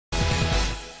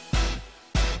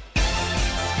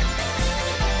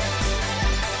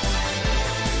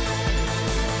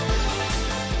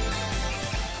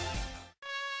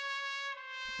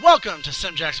Welcome to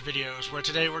Simjack's Videos, where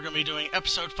today we're going to be doing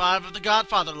episode 5 of the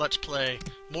Godfather Let's Play.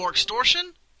 More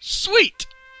extortion? Sweet!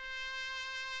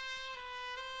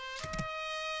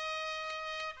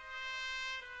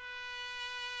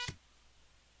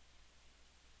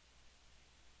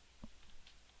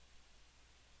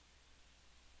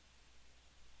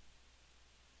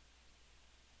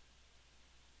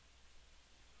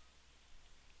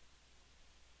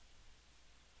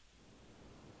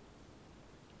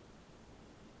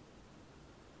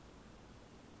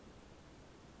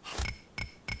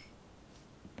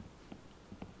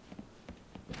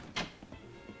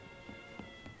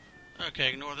 Okay,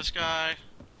 ignore this guy.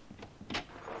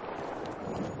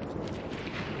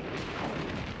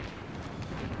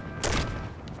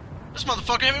 This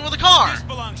motherfucker hit me with a car! This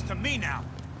belongs to me now.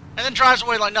 And then drives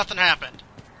away like nothing happened.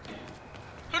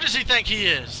 Who does he think he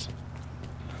is?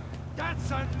 That's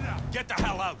enough. Get the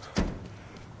hell out.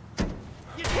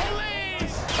 You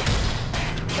police!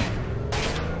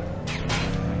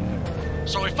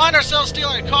 So we find ourselves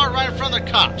stealing a car right in front of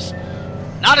the cops.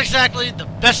 Not exactly the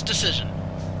best decision.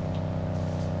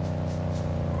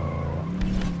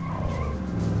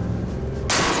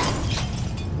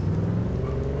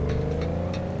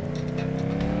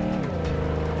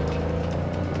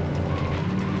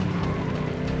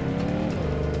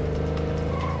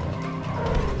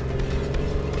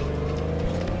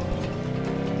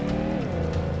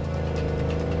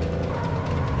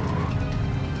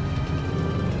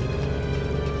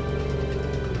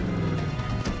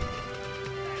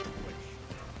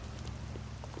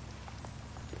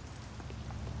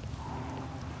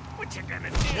 What you gonna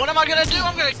do? What am I gonna do?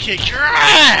 I'm gonna kick your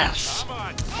ass! Come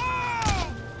on.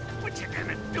 Oh! What you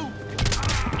gonna do?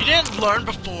 You didn't learn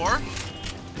before.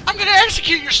 I'm gonna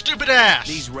execute your stupid ass!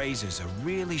 These razors are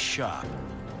really sharp,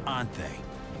 aren't they?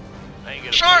 I ain't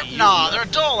gonna Sharp? pay you Nah, nothing. they're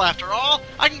dull after all.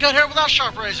 I can cut hair without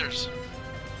sharp razors.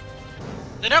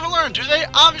 They never learn, do they?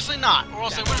 Obviously not, or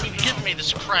else they wouldn't be giving me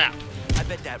this crap. I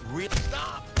bet that really...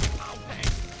 Stop! I'll pay.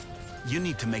 You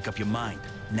need to make up your mind,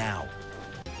 now.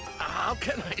 How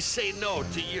can I say no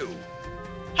to you?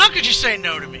 How could you say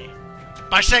no to me?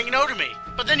 By saying no to me,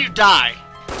 but then you die.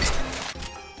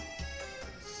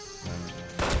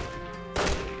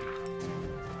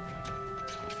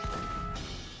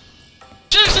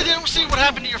 Seriously, didn't see what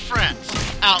happened to your friends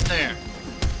out there.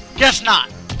 Guess not.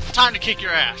 Time to kick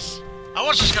your ass. I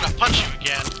was just gonna punch you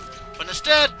again, but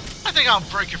instead, I think I'll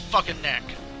break your fucking neck.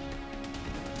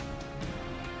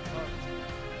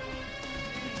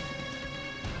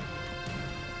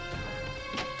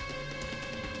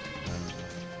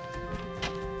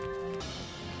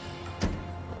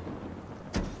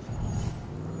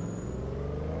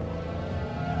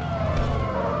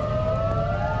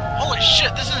 Holy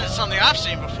shit, this isn't something I've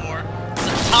seen before. The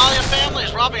Natalia family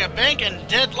is robbing a bank and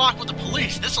deadlocked with the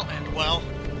police. This'll end well.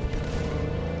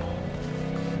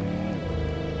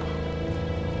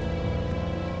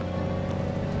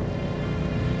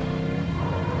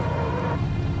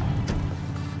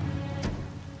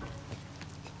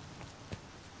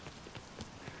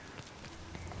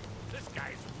 This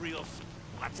guy's real.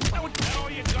 What's that all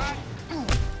you got?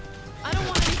 I don't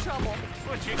want any trouble.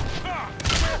 What you?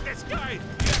 Grab this guy. You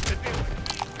have to deal with me,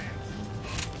 man.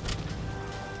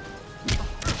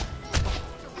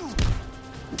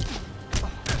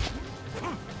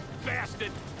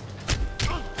 Bastard!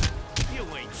 You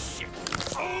ain't shit.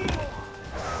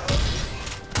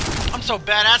 I'm so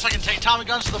badass I can take Tommy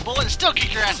guns to the bullet and still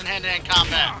kick your ass in hand-to-hand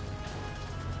combat.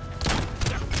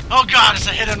 Oh god, it's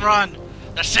a hit and run.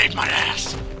 That saved my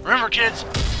ass. Remember kids,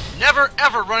 never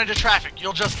ever run into traffic.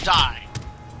 You'll just die.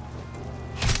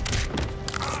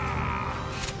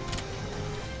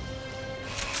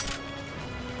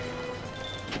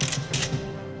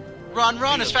 Run,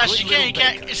 run as fast as you can. You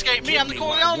can't escape me. I'm the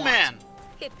Corleone man.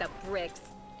 Hit the bricks.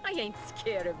 I ain't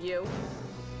scared of you.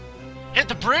 Hit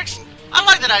the bricks? I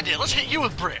like that idea. Let's hit you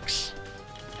with bricks.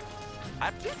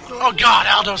 Oh god,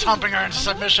 Aldo's humping her into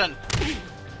submission.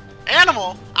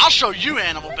 Animal? I'll show you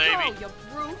animal, Let baby. go, you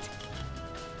brute.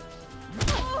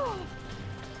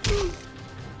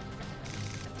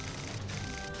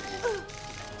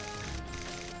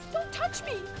 Don't touch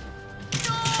me.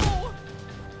 No.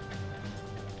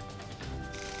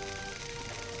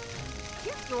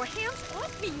 Get your hands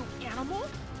off me, you animal.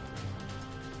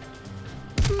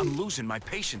 I'm losing my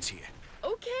patience here.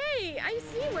 Okay, I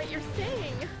see what you're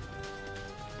saying.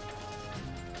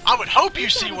 I would hope you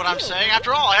see what I'm saying.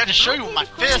 After all, I had to show you with my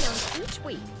fists. Each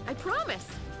week, I promise.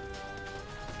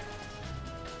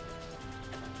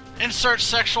 Insert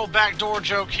sexual backdoor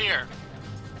joke here.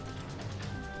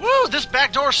 Woo, this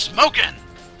backdoor's smoking.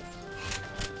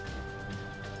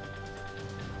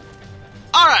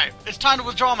 Alright, it's time to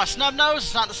withdraw my snub nose.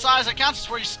 It's not the size that counts, it's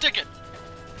where you stick it.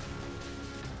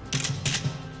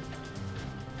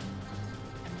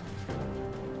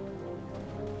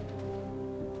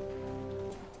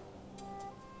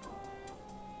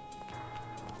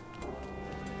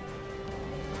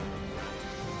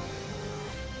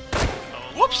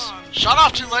 Whoops! Shot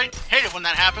off too late. Hate it when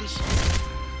that happens.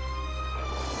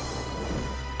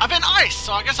 I've been iced,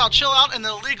 so I guess I'll chill out in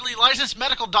the legally licensed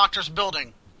medical doctor's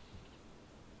building.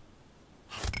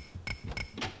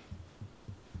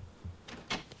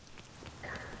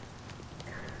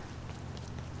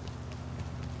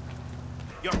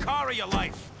 Your car or your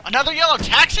life? Another yellow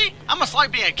taxi? I must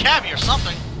like being a cabbie or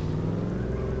something.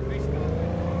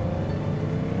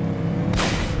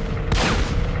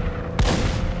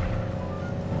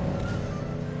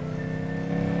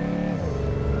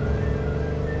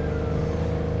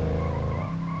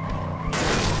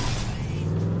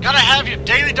 Gotta have your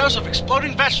daily dose of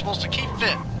exploding vegetables to keep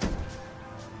fit. I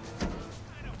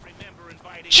don't remember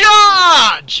inviting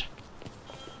Charge!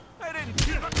 I didn't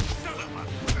give a son of a...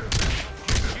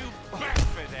 You back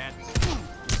for that.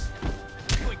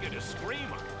 You're gonna scream.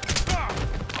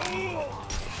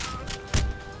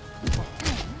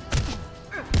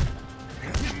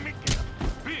 You're making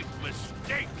a big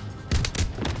mistake.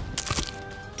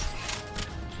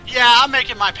 Yeah, I'm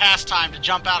making my pastime to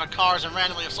jump out of cars and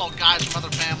randomly assault guys from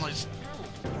other families.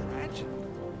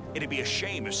 It'd be a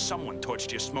shame if someone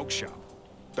torched your smoke shop.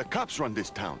 The cops run this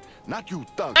town, not you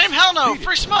thugs. Name hell no, Beat it.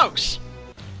 free smokes!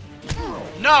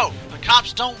 No, the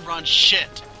cops don't run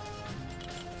shit.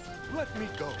 Let me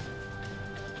go.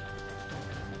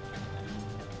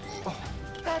 Oh,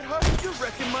 that hurt. You're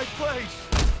wrecking my place.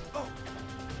 Oh.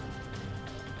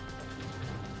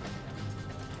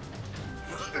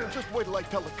 Just wait till I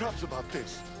tell the cops about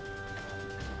this.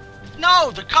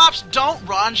 No, the cops don't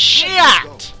run shit!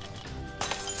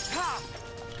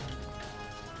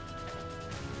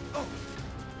 Oh.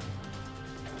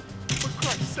 For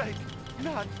Christ's sake,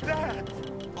 not that.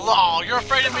 Lol, you're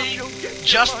afraid of me You'll get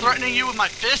just your money. threatening you with my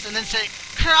fist and then say,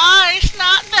 Christ,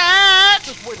 not that!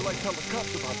 Just wait till I tell the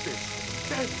cops about this.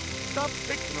 Dad, stop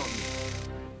picking on me.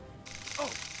 Oh.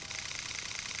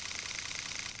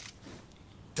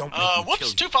 Don't make me kill Whoops,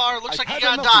 you. too far. Looks I've like you had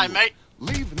gotta enough die, of you. mate.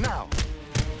 Leave now.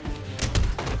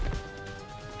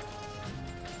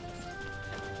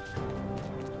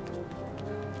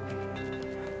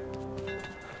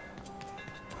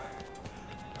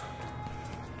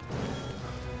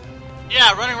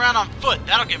 Yeah, running around on foot.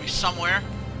 That'll get me somewhere.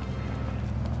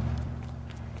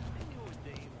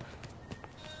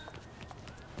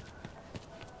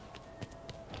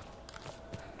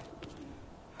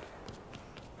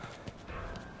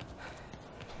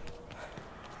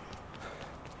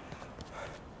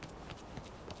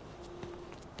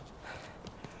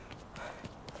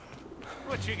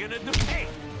 What you gonna do? Hey,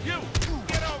 you!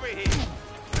 Get over here!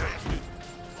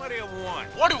 What do you want?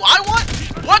 What do I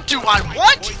want? What do I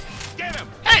want? Boy, get him!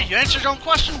 Hey, you answered your own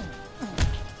question.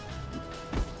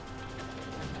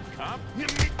 Cop?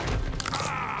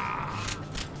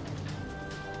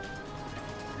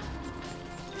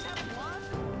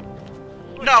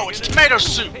 No, it's tomato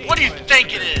soup. What do you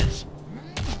think it is?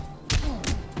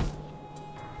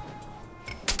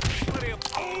 What do you...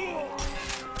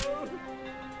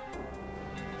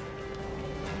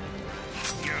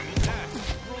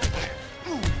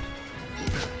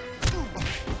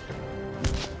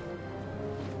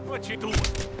 What you doing?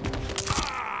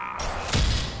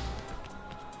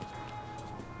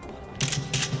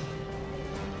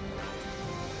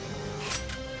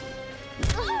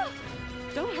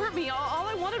 Don't hurt me. All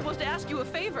I wanted was to ask you a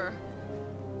favor.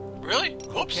 Really?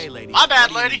 Whoops. Okay, lady. My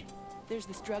bad, What do you lady. There's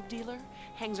this drug dealer,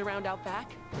 hangs around out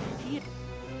back. He had...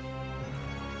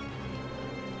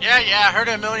 Yeah, I heard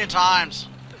it a million times.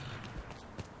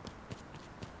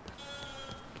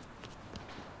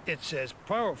 It's as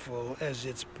powerful as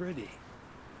it's pretty.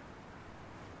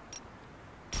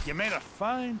 You made a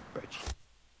fine purchase.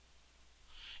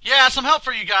 Yeah, some help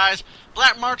for you guys.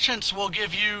 Black merchants will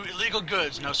give you illegal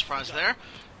goods. No surprise there.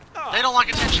 They don't like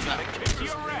attention, though. Kick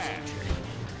your ass!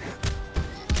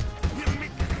 You make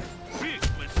a big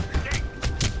mistake!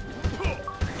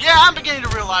 Yeah, I'm beginning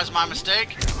to realize my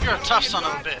mistake. You're a tough son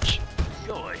of a bitch.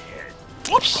 Go ahead.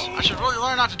 Whoops! I should really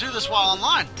learn not to do this while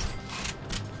online.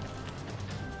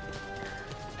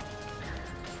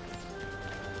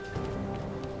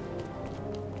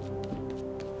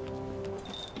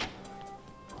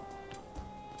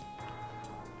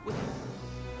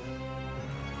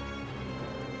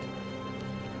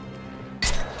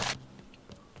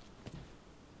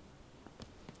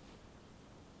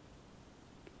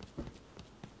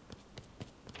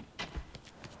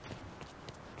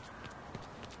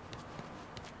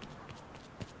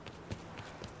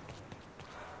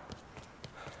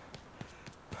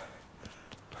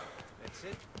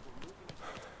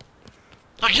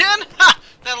 again? Ha!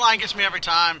 That line gets me every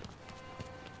time.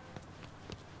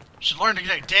 Should learn to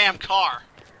get a damn car.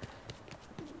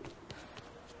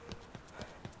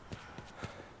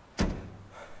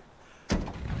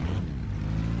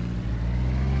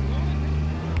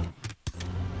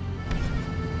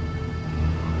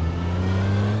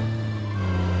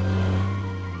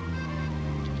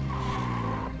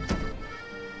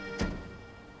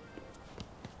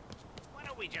 Why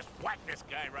don't we just whack this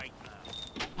guy right now?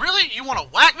 Really? You want to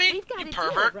whack me? We've got You a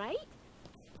pervert. deal, right?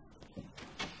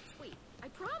 Wait, I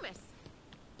promise.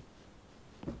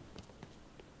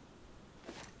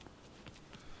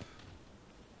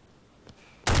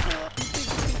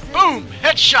 Boom!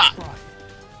 Headshot!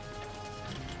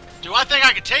 Do I think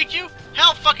I can take you?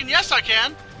 Hell fucking yes I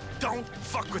can! Don't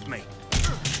fuck with me.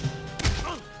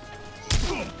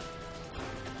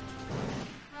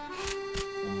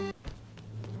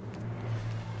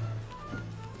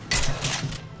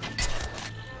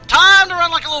 Time to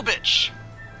run like a little bitch!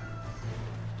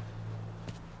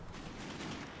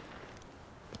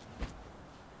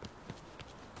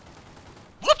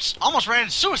 Whoops! Almost ran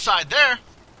into suicide there!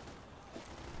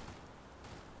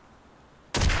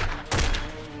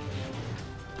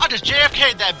 I just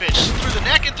JFK'd that bitch through the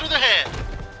neck and through the head.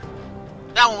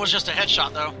 That one was just a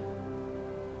headshot though.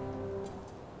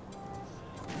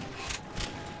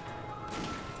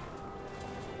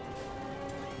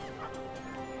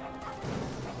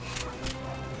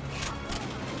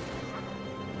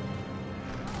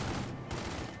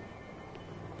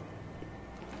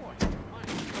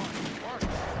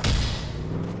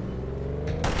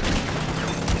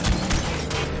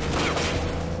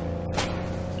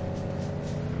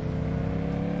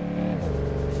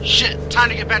 Shit, time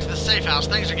to get back to the safe house.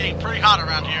 Things are getting pretty hot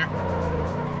around here.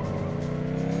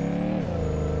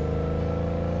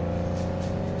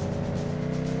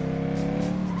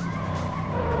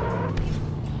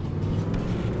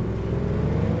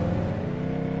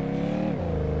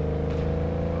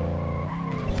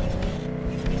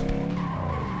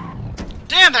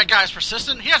 Damn, that guy's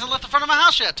persistent. He hasn't left the front of my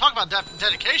house yet. Talk about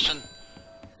dedication.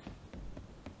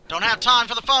 Don't have time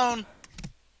for the phone.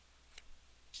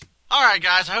 Alright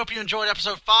guys, I hope you enjoyed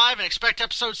episode 5 and expect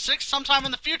episode 6 sometime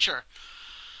in the future.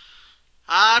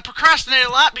 I procrastinate a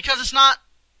lot because it's not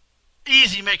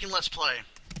easy making Let's Play.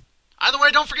 Either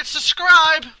way, don't forget to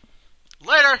subscribe.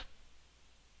 Later.